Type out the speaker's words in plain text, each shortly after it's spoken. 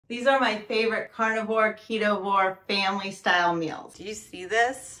These are my favorite carnivore, ketovore, family style meals. Do you see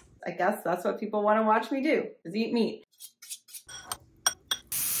this? I guess that's what people want to watch me do, is eat meat.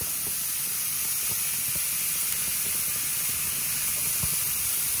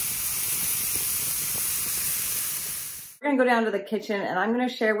 We're gonna go down to the kitchen and I'm gonna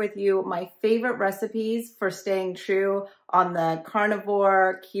share with you my favorite recipes for staying true on the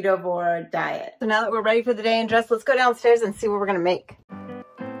carnivore, ketovore diet. So now that we're ready for the day and dressed, let's go downstairs and see what we're gonna make.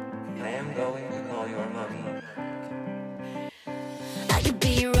 I am going to call your mommy. I could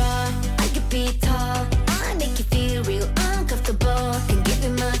be raw, I could be tall. I make you feel real uncomfortable. Can give you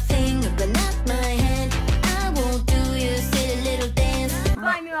my finger, but not my hand. I won't do your silly little dance.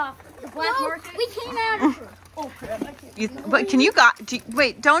 Fly me off. The black market. We came out of here. Oh crap! I can't. But can you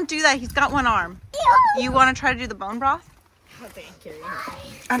wait? Don't do that. He's got one arm. You want to try to do the bone broth?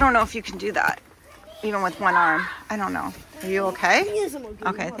 I don't know if you can do that, even with one arm. I don't know. Are you okay? Yes, I'm okay.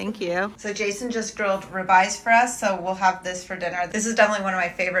 Okay, thank you. So Jason just grilled ribeyes for us, so we'll have this for dinner. This is definitely one of my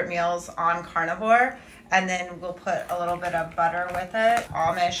favorite meals on carnivore. And then we'll put a little bit of butter with it,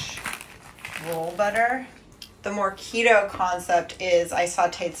 Amish roll butter. The more keto concept is I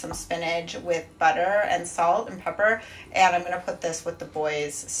sauteed some spinach with butter and salt and pepper, and I'm gonna put this with the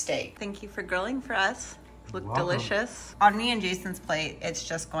boys' steak. Thank you for grilling for us. Look delicious. On me and Jason's plate, it's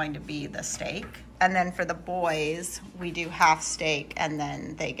just going to be the steak. And then for the boys, we do half steak and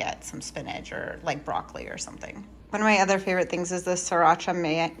then they get some spinach or like broccoli or something. One of my other favorite things is this sriracha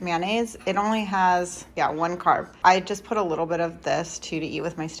mayonnaise. It only has, one carb. I just put a little bit of this to eat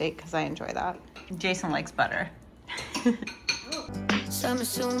with my steak because I enjoy that. Jason likes butter. Summer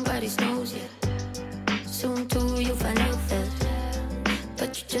soon, body snows you. Soon too, you find out that.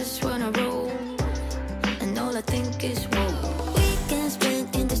 But you just wanna roll. And all I think is, whoa. Weekends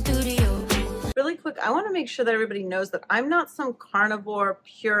spent in the studio. Really quick, I want to make sure that everybody knows that I'm not some carnivore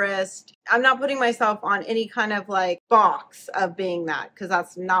purist. I'm not putting myself on any kind of like box of being that, because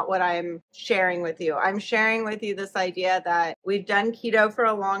that's not what I'm sharing with you. I'm sharing with you this idea that we've done keto for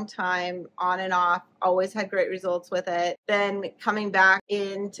a long time, on and off, always had great results with it. Then coming back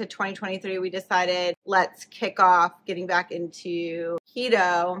into 2023, we decided let's kick off getting back into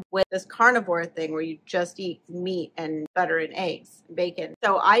keto with this carnivore thing where you just eat meat and butter and eggs, bacon.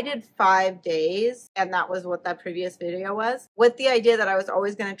 So I did 5 days, and that was what that previous video was, with the idea that I was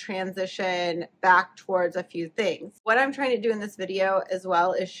always going to transition back towards a few things. What I'm trying to do in this video as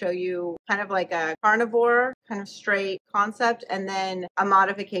well is show you kind of like a carnivore, kind of straight concept, and then a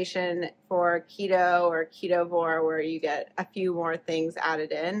modification for keto or ketovore where you get a few more things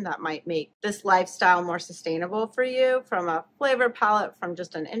added in that might make this lifestyle more sustainable for you from a flavor palette, from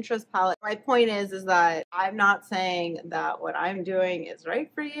just an interest palette. My point is that I'm not saying that what I'm doing is right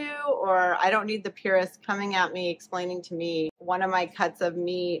for you, or I don't need the purists coming at me explaining to me one of my cuts of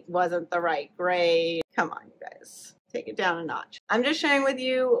meat wasn't the right grade. Come on, you guys. Take it down a notch. I'm just sharing with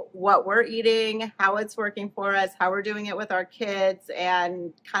you what we're eating, how it's working for us, how we're doing it with our kids,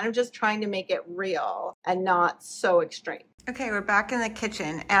 and kind of just trying to make it real and not so extreme. Okay, we're back in the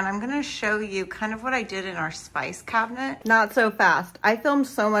kitchen and I'm gonna show you kind of what I did in our spice cabinet. Not so fast. I filmed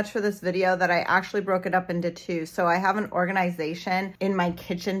so much for this video that I actually broke it up into 2. So I have an organization in my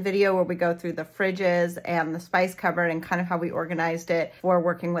kitchen video where we go through the fridges and the spice cupboard and kind of how we organized it for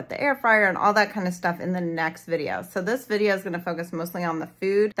working with the air fryer and all that kind of stuff in the next video. So this video is gonna focus mostly on the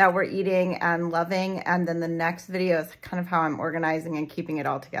food that we're eating and loving, and then the next video is kind of how I'm organizing and keeping it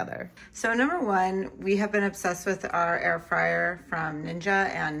all together. So number 1, we have been obsessed with our air fryer from Ninja,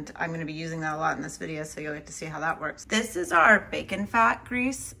 and I'm going to be using that a lot in this video, so you'll get to see how that works. This is our bacon fat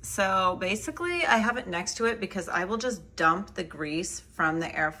grease. So basically I have it next to it because I will just dump the grease from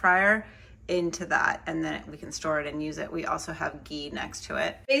the air fryer into that, and then we can store it and use it. We also have ghee next to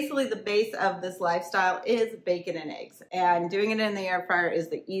it. Basically the base of this lifestyle is bacon and eggs, and doing it in the air fryer is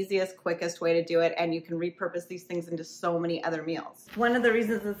the easiest, quickest way to do it, and you can repurpose these things into so many other meals. One of the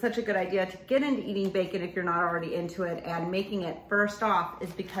reasons it's such a good idea to get into eating bacon if you're not already into it and making it first off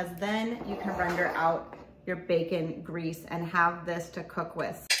is because then you can render out your bacon grease and have this to cook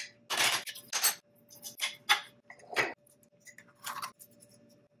with.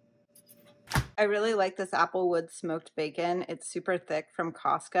 I really like this Applewood smoked bacon. It's super thick from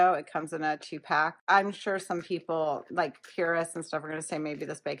Costco. It comes in a 2-pack. I'm sure some people, like purists and stuff, are gonna say maybe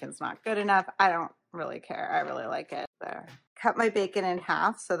this bacon's not good enough. I don't really care. I really like it. There. Cut my bacon in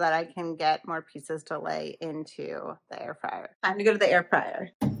half so that I can get more pieces to lay into the air fryer. Time to go to the air fryer.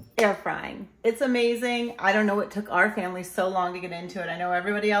 air frying. It's amazing. I don't know what took our family so long to get into it. I know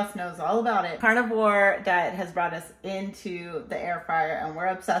everybody else knows all about it. Carnivore diet has brought us into the air fryer and we're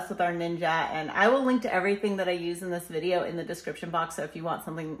obsessed with our Ninja, and I will link to everything that I use in this video in the description box. So if you want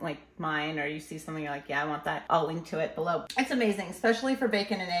something like mine or you see something you're like, yeah, I want that, I'll link to it below. It's amazing, especially for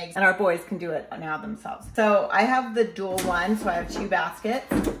bacon and eggs, and our boys can do it now themselves. So I have the dual one, so I have 2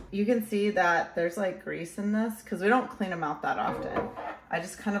 baskets. You can see that there's like grease in this because we don't clean them out that often. I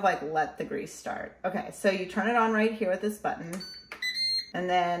just kind of like let the grease start. Okay, so you turn it on right here with this button, and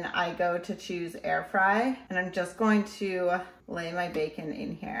then I go to choose air fry, and I'm just going to lay my bacon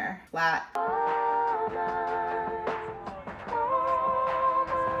in here flat.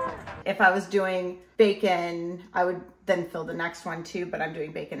 If I was doing bacon, I would then fill the next one too, but I'm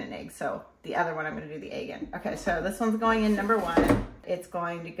doing bacon and eggs, so the other one I'm gonna do the egg in. Okay, so this one's going in number 1. It's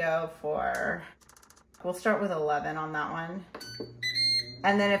going to go for, we'll start with 11 on that one.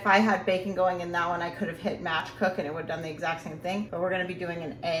 And then if I had bacon going in that one, I could have hit match cook and it would have done the exact same thing. But we're gonna be doing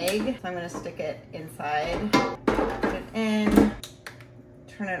an egg. So I'm gonna stick it inside, put it in,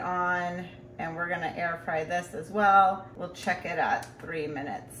 turn it on, and we're gonna air fry this as well. We'll check it at 3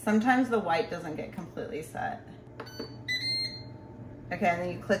 minutes. Sometimes the white doesn't get completely set. Okay, and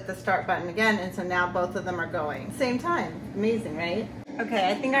then you click the start button again, and so now both of them are going. Same time, amazing, right? Okay,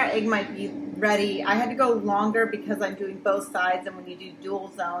 I think our egg might be ready. I had to go longer because I'm doing both sides, and when you do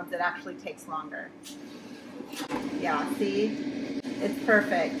dual zones, it actually takes longer. Yeah, see? It's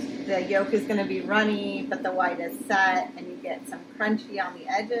perfect. The yolk is gonna be runny, but the white is set, and you get some crunchy on the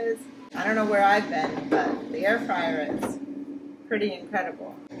edges. I don't know where I've been, but the air fryer is pretty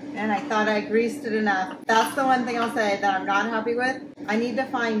incredible. And I thought I greased it enough. That's the one thing I'll say that I'm not happy with. I need to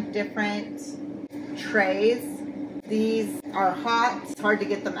find different trays. These are hot, it's hard to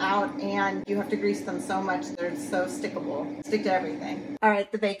get them out, and you have to grease them so much, they're so stickable. Stick to everything. All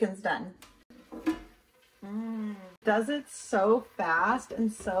right, the bacon's done. Does it so fast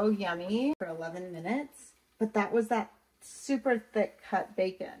and so yummy for 11 minutes, but that was that super thick cut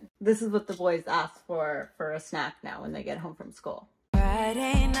bacon. This is what the boys ask for a snack now when they get home from school.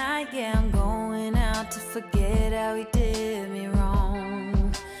 Friday night, yeah, I'm going out to forget how he did me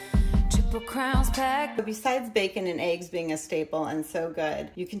wrong. Triple crowns packed. But besides bacon and eggs being a staple and so good,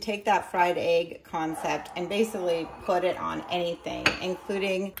 you can take that fried egg concept and basically put it on anything,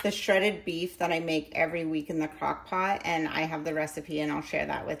 including the shredded beef that I make every week in the crock pot, and I have the recipe and I'll share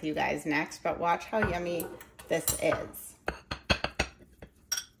that with you guys next. But watch how yummy this is.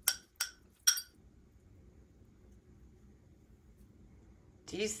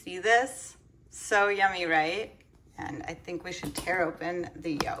 Do you see this? So yummy, right? And I think we should tear open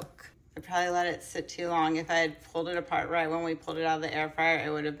the yolk. I probably let it sit too long. If I had pulled it apart right when we pulled it out of the air fryer, it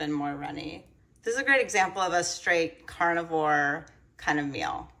would have been more runny. This is a great example of a straight carnivore kind of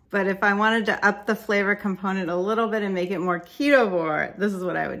meal. But if I wanted to up the flavor component a little bit and make it more ketovore, this is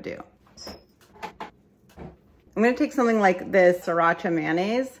what I would do. I'm gonna take something like this sriracha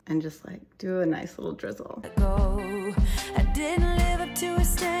mayonnaise and just like do a nice little drizzle. I didn't live up to his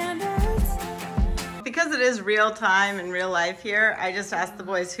standards. Because it is real time and real life here, I just asked the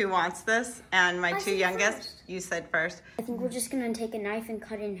boys who wants this, and my 2 youngest, you said first. I think we're just gonna take a knife and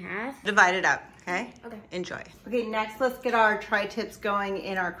cut it in half. Divide it up, okay? Okay. Enjoy. Okay, next let's get our tri-tips going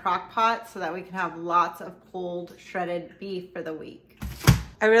in our crock pot so that we can have lots of pulled shredded beef for the week.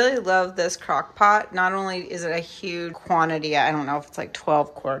 I really love this crock pot. Not only is it a huge quantity, I don't know if it's like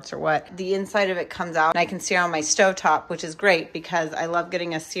 12 quarts or what, the inside of it comes out and I can sear on my stovetop, which is great because I love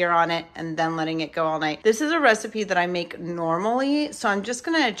getting a sear on it and then letting it go all night. This is a recipe that I make normally, so I'm just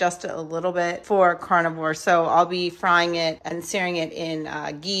gonna adjust it a little bit for carnivore. So I'll be frying it and searing it in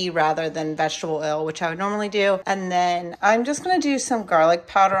ghee rather than vegetable oil, which I would normally do. And then I'm just gonna do some garlic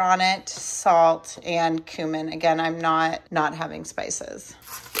powder on it, salt, and cumin. Again, I'm not having spices.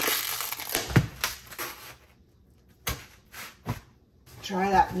 Dry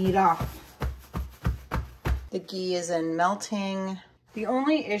that meat off. The ghee is in melting. The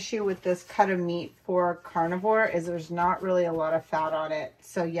only issue with this cut of meat for carnivore is there's not really a lot of fat on it.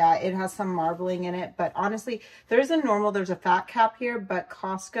 So yeah, it has some marbling in it, but honestly, there's a fat cap here, but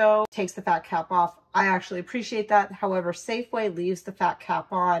Costco takes the fat cap off. I actually appreciate that. However, Safeway leaves the fat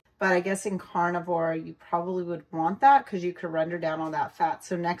cap on, but I guess in carnivore, you probably would want that because you could render down all that fat.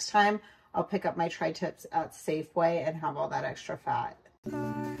 So next time I'll pick up my tri-tips at Safeway and have all that extra fat.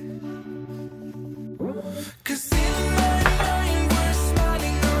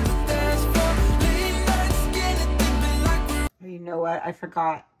 You know what? I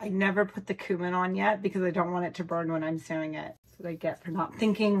forgot. I never put the cumin on yet because I don't want it to burn when I'm searing it. That's what I get for not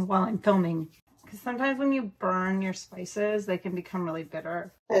thinking while I'm filming. Because sometimes when you burn your spices, they can become really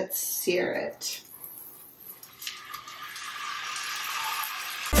bitter. Let's sear it.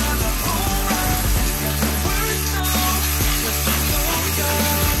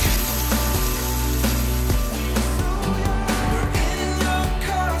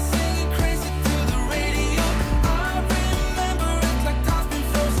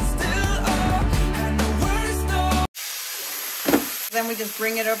 Then we just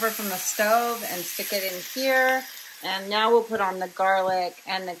bring it over from the stove and stick it in here. And now we'll put on the garlic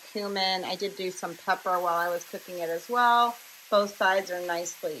and the cumin. I did do some pepper while I was cooking it as well. Both sides are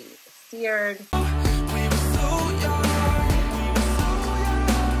nicely seared.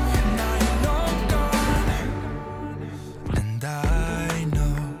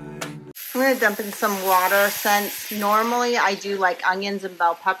 I'm going to dump in some water since normally I do like onions and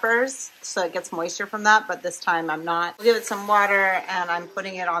bell peppers, so it gets moisture from that, but this time I'm not. We'll give it some water and I'm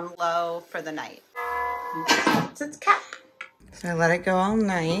putting it on low for the night. It's cap. So I let it go all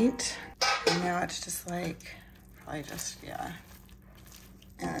night. And now it's just like, probably just, yeah.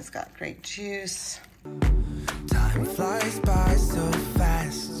 And it's got great juice. Time flies by so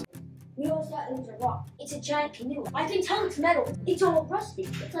fast. We always thought it was a rock. It's a giant canoe. I can tell it's metal. It's all rusty.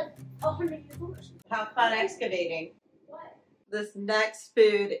 It's like 100 years old or something. Have fun excavating. What? This next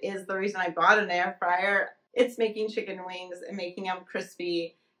food is the reason I bought an air fryer. It's making chicken wings and making them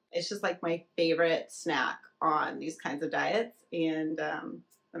crispy. It's just like my favorite snack on these kinds of diets. And then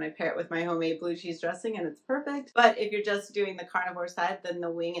I pair it with my homemade blue cheese dressing and it's perfect. But if you're just doing the carnivore side, then the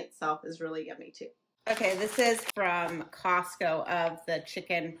wing itself is really yummy too. Okay, this is from Costco of the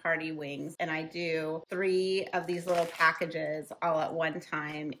chicken party wings, and I do 3 of these little packages all at one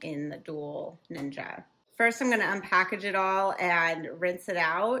time in the Dual Ninja. First, I'm going to unpackage it all and rinse it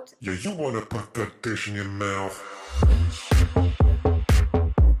out. Yeah, you want to put that dish in your mouth.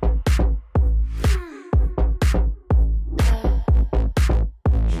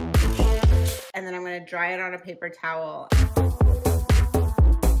 And then I'm going to dry it on a paper towel.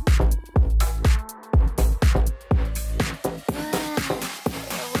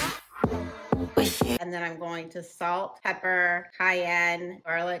 And then I'm going to salt, pepper, cayenne,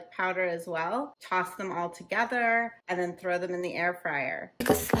 garlic powder as well. Toss them all together and then throw them in the air fryer. Take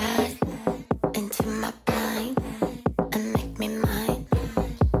a slide into my blind and make me mine.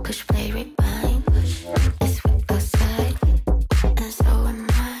 Push, play, rewind. It's wet outside, and so am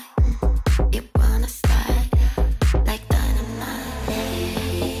I. You wanna slide like dynamite.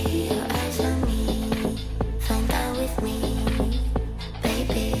 Lay your eyes on me, find out with me,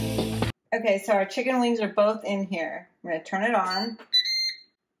 baby. Okay, so our chicken wings are both in here. I'm going to turn it on.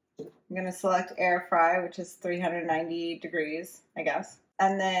 I'm going to select air fry, which is 390 degrees, I guess.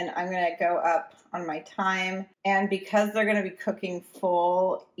 And then I'm going to go up on my time. And because they're going to be cooking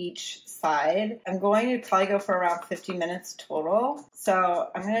full each side, I'm going to probably go for around 50 minutes total. So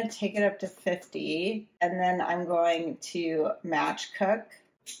I'm going to take it up to 50. And then I'm going to match cook.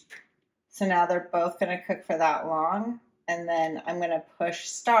 So now they're both going to cook for that long. And then I'm going to push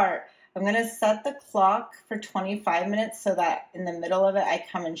start. I'm going to set the clock for 25 minutes so that in the middle of it, I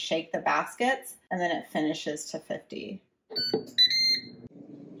come and shake the baskets, and then it finishes to 50.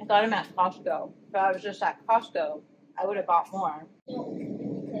 I got them at Costco. If I was just at Costco, I would have bought more. No, you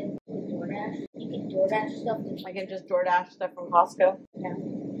could DoorDash. You can DoorDash stuff. I can just DoorDash stuff from Costco. Yeah.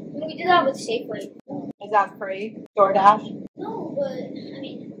 We did that with Safeway. Is that free? DoorDash? No, but, I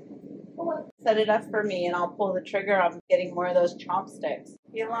mean, what? Set it up for me, and I'll pull the trigger on getting more of those chomp sticks.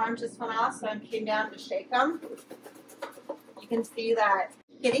 The alarm just went off, so I came down to shake them. You can see that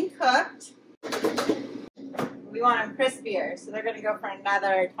getting cooked. We want them crispier, so they're going to go for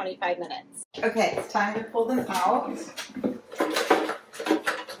another 25 minutes. Okay, it's time to pull them out.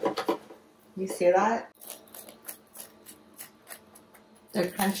 You see that? They're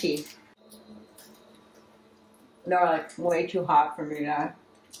crunchy. They're like way too hot for me to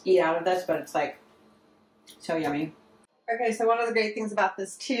eat out of this, but it's like so yummy. Okay, so one of the great things about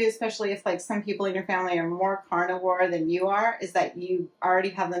this too, especially if like some people in your family are more carnivore than you are, is that you already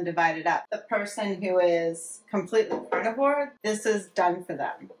have them divided up. The person who is completely carnivore, this is done for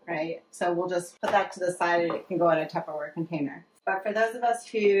them, right? So we'll just put that to the side and it can go in a Tupperware container. But for those of us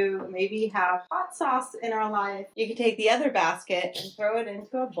who maybe have hot sauce in our life, you can take the other basket and throw it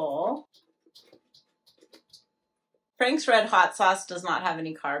into a bowl. Frank's Red Hot Sauce does not have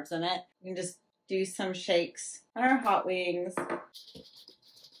any carbs in it. You can just do some shakes on our hot wings.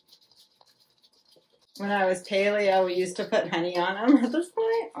 When I was paleo, we used to put honey on them at this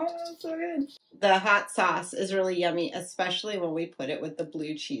point. Oh, that's so good. The hot sauce is really yummy, especially when we put it with the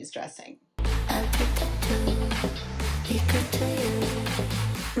blue cheese dressing. I'll put that too. Be good to you.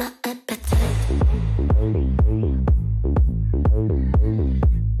 My appetite.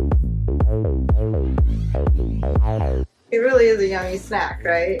 It really is a yummy snack,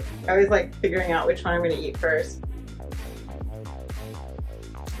 right? I always like figuring out which one I'm gonna eat first.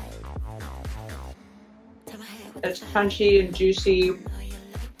 It's crunchy and juicy.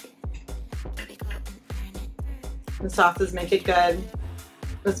 The sauces make it good.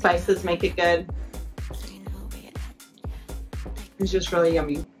 The spices make it good. It's just really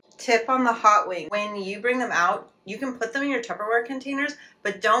yummy. Tip on the hot wing. When you bring them out, you can put them in your Tupperware containers,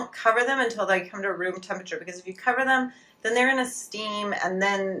 but don't cover them until they come to room temperature, because if you cover them, then they're gonna steam and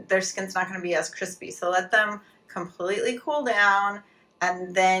then their skin's not gonna be as crispy. So let them completely cool down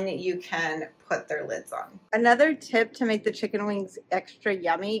and then you can put their lids on. Another tip to make the chicken wings extra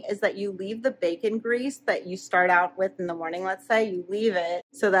yummy is that you leave the bacon grease that you start out with in the morning, let's say, you leave it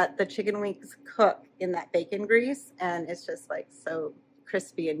so that the chicken wings cook in that bacon grease and it's just like so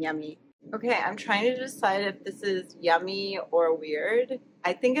crispy and yummy. Okay, I'm trying to decide if this is yummy or weird.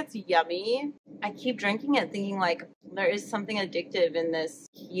 I think it's yummy. I keep drinking it thinking like there is something addictive in this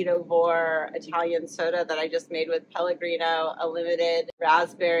ketovore Italian soda that I just made with Pellegrino, a limited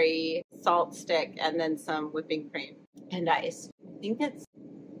raspberry salt stick, and then some whipping cream and ice. I think it's,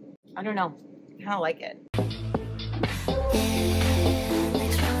 I don't know, I kind of like it.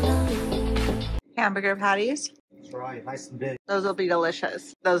 Hamburger patties. Right, nice and big. Those will be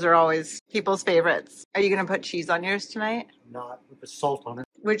delicious. Those are always people's favorites. Are you going to put cheese on yours tonight? Not with the salt on it.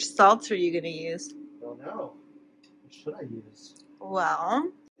 Which salts are you going to use? I don't know. What should I use?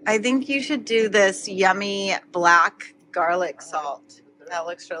 Well, I think you should do this yummy black garlic salt. That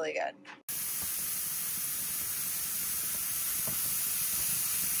looks really good.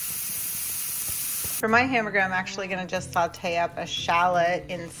 For my hamburger, I'm actually going to just saute up a shallot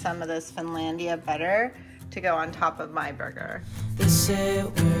in some of this Finlandia butter to go on top of my burger. They say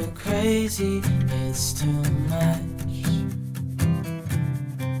we're crazy, it's too much.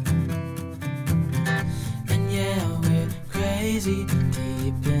 And yeah, we're crazy,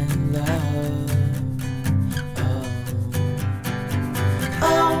 deep in love.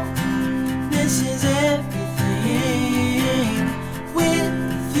 Oh, this is everything.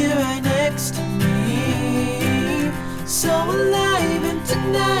 With you right next to me. So alive, and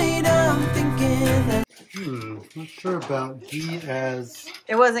tonight I'm thinking that Not sure about ghee as...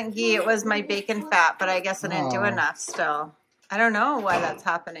 It wasn't ghee, it was my bacon fat, but I guess I didn't do enough still. I don't know why that's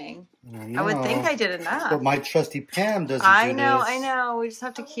happening. I would think I did enough. But my trusty Pam doesn't I know. We just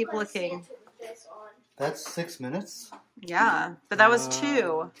have to keep looking. That's 6 minutes. Yeah, but that was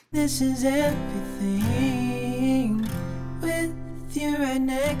 2. this is everything. With you right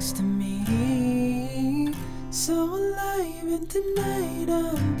next to me. So alive, and tonight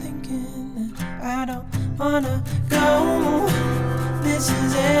I'm thinking that I don't wanna go. This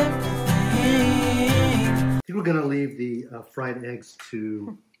is everything. I think we're going to leave the fried eggs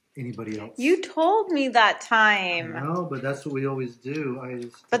to anybody else. You told me that time. No, but that's what we always do.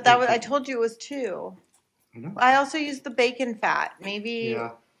 But that was, I told you it was 2. I know. I also used the bacon fat. Maybe.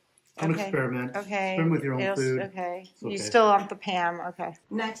 Yeah. Don't Okay. experiment. Okay. Experiment with your own food. Okay. It's okay. You still want the Pam. Okay.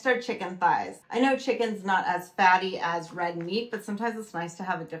 Next are chicken thighs. I know chicken's not as fatty as red meat, but sometimes it's nice to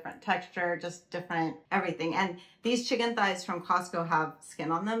have a different texture, just different everything. And these chicken thighs from Costco have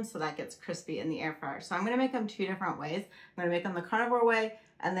skin on them, so that gets crispy in the air fryer. So I'm going to make them 2 different ways. I'm going to make them the carnivore way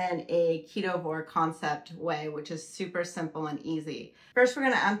and then a ketovore concept way, which is super simple and easy. First, we're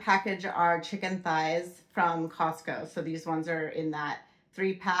going to unpackage our chicken thighs from Costco. So these ones are in that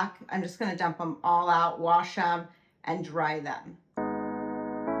 3-pack. I'm just going to dump them all out, wash them, and dry them.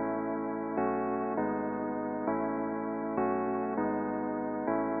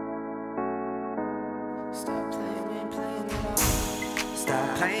 Stop playing at all.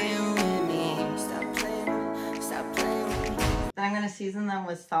 Stop playing with me. Stop playing with me. Then I'm going to season them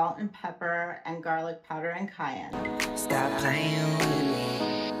with salt and pepper and garlic powder and cayenne. Stop playing with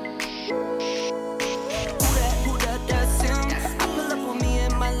me. Who that, that's him. I pull up with me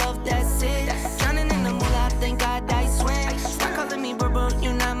and my love, that's it. Drowning in the moolah, thank God I swim. Stop calling me bro,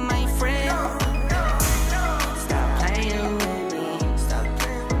 you're not my friend. Stop playing with me. Stop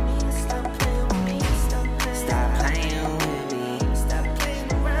playing with me. Stop playing with me. Stop playing with me. Stop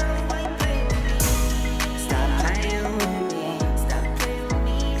playing around like playing with me. Stop playing with me. Stop playing with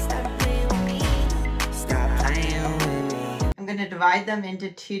me. Stop playing with me. Stop playing with me. I'm going to divide them into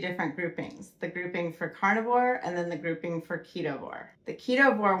 2 different groupings. The grouping for carnivore and then the grouping for ketovore. The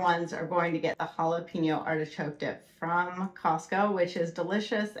ketovore ones are going to get the jalapeno artichoke dip from Costco, which is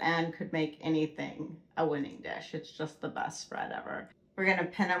delicious and could make anything a winning dish. It's just the best spread ever. We're going to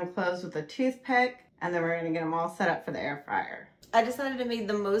pin them closed with a toothpick, and then we're going to get them all set up for the air fryer. I decided it made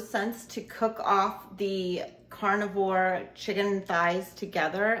the most sense to cook off the carnivore chicken thighs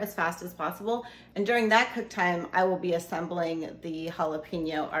together as fast as possible. And during that cook time, I will be assembling the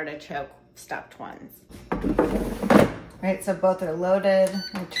jalapeno artichoke stuffed ones. All right, so both are loaded. I'm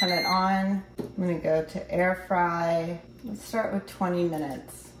gonna turn it on. I'm gonna go to air fry. Let's start with 20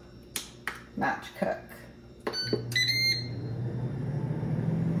 minutes. Match cook.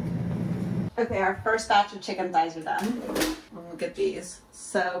 Okay, our first batch of chicken thighs are done. Look at these,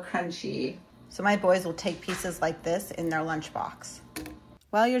 so crunchy. So my boys will take pieces like this in their lunchbox.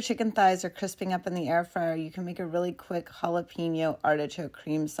 While your chicken thighs are crisping up in the air fryer, you can make a really quick jalapeno artichoke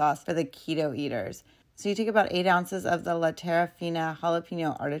cream sauce for the keto eaters. So you take about 8 ounces of the La Terra Fina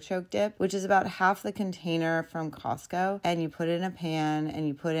jalapeno artichoke dip, which is about half the container from Costco, and you put it in a pan and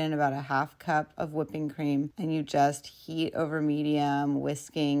you put in about a half cup of whipping cream and you just heat over medium,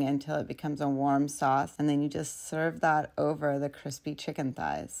 whisking until it becomes a warm sauce, and then you just serve that over the crispy chicken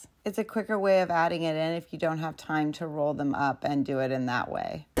thighs. It's a quicker way of adding it in if you don't have time to roll them up and do it in that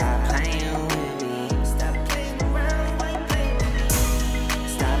way.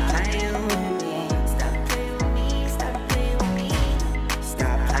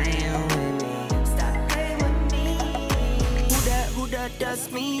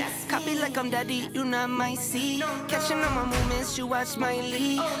 That's me. Copy like I'm daddy, you not my seed. Catching on my movements, you watch my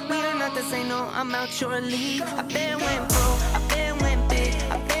lead. We are not the same, no, I'm out your league. I been went pro, I been went big,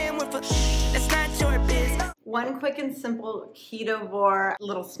 I been with a that's not your biz. One quick and simple ketovore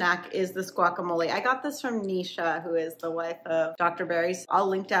little snack is this guacamole. I got this from Nisha, who is the wife of Dr. Barry's. I'll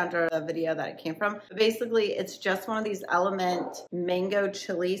link down to the video that it came from. But basically, it's just one of these Element mango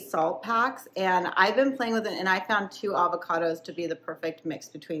chili salt packs. And I've been playing with it, and I found 2 avocados to be the perfect mix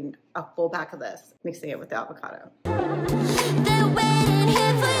between a full pack of this, mixing it with the avocado. They're waiting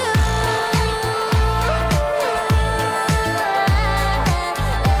here for you.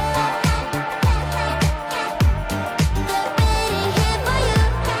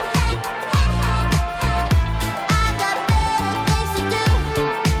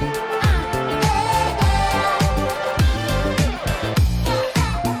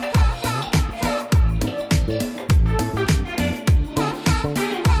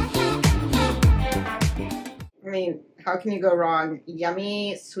 How can you go wrong?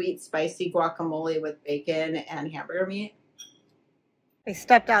 Yummy, sweet, spicy guacamole with bacon and hamburger meat. I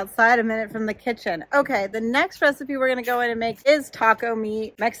stepped outside a minute from the kitchen. Okay, the next recipe we're gonna go in and make is taco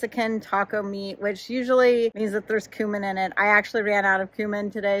meat, Mexican taco meat, which usually means that there's cumin in it. I actually ran out of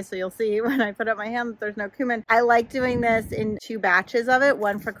cumin today, so you'll see when I put up my hand that there's no cumin. I like doing this in 2 batches of it,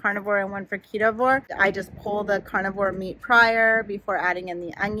 one for carnivore and one for ketovore. I just pull the carnivore meat prior before adding in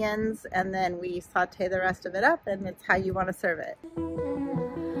the onions, and then we saute the rest of it up, and it's how you want to serve it.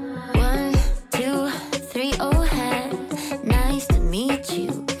 1, 2, 3, oh hey, nice to meet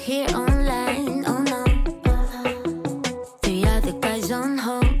you here online. Oh no, 3 other guys on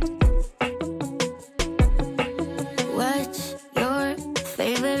hold. What's your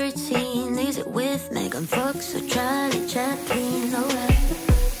favorite scene? Is it with Megan Fox or Charlie Chaplin? Oh hey,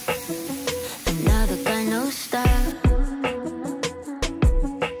 another guy, no style.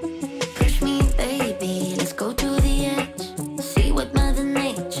 Push me, baby, let's go to the edge. See what Mother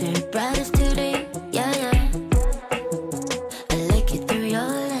Nature brought us today. Yeah, yeah. I like it through your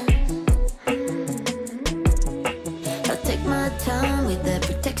lens. I'll take my time with the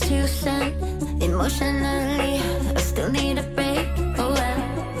protects you send. Emotionally, I still need a break. Oh well,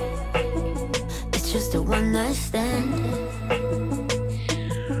 it's just a one night stand.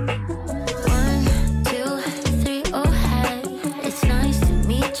 1, 2, 3, oh hey, it's nice to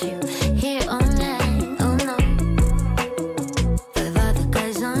meet you here online. Oh no, 5 other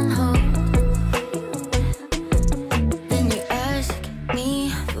guys on hold. Then you ask me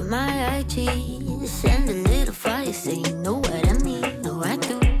for my IG, send a little fire, say you know what I mean. No, I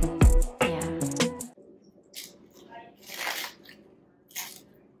do. Yeah.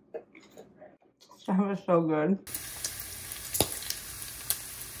 That was so good.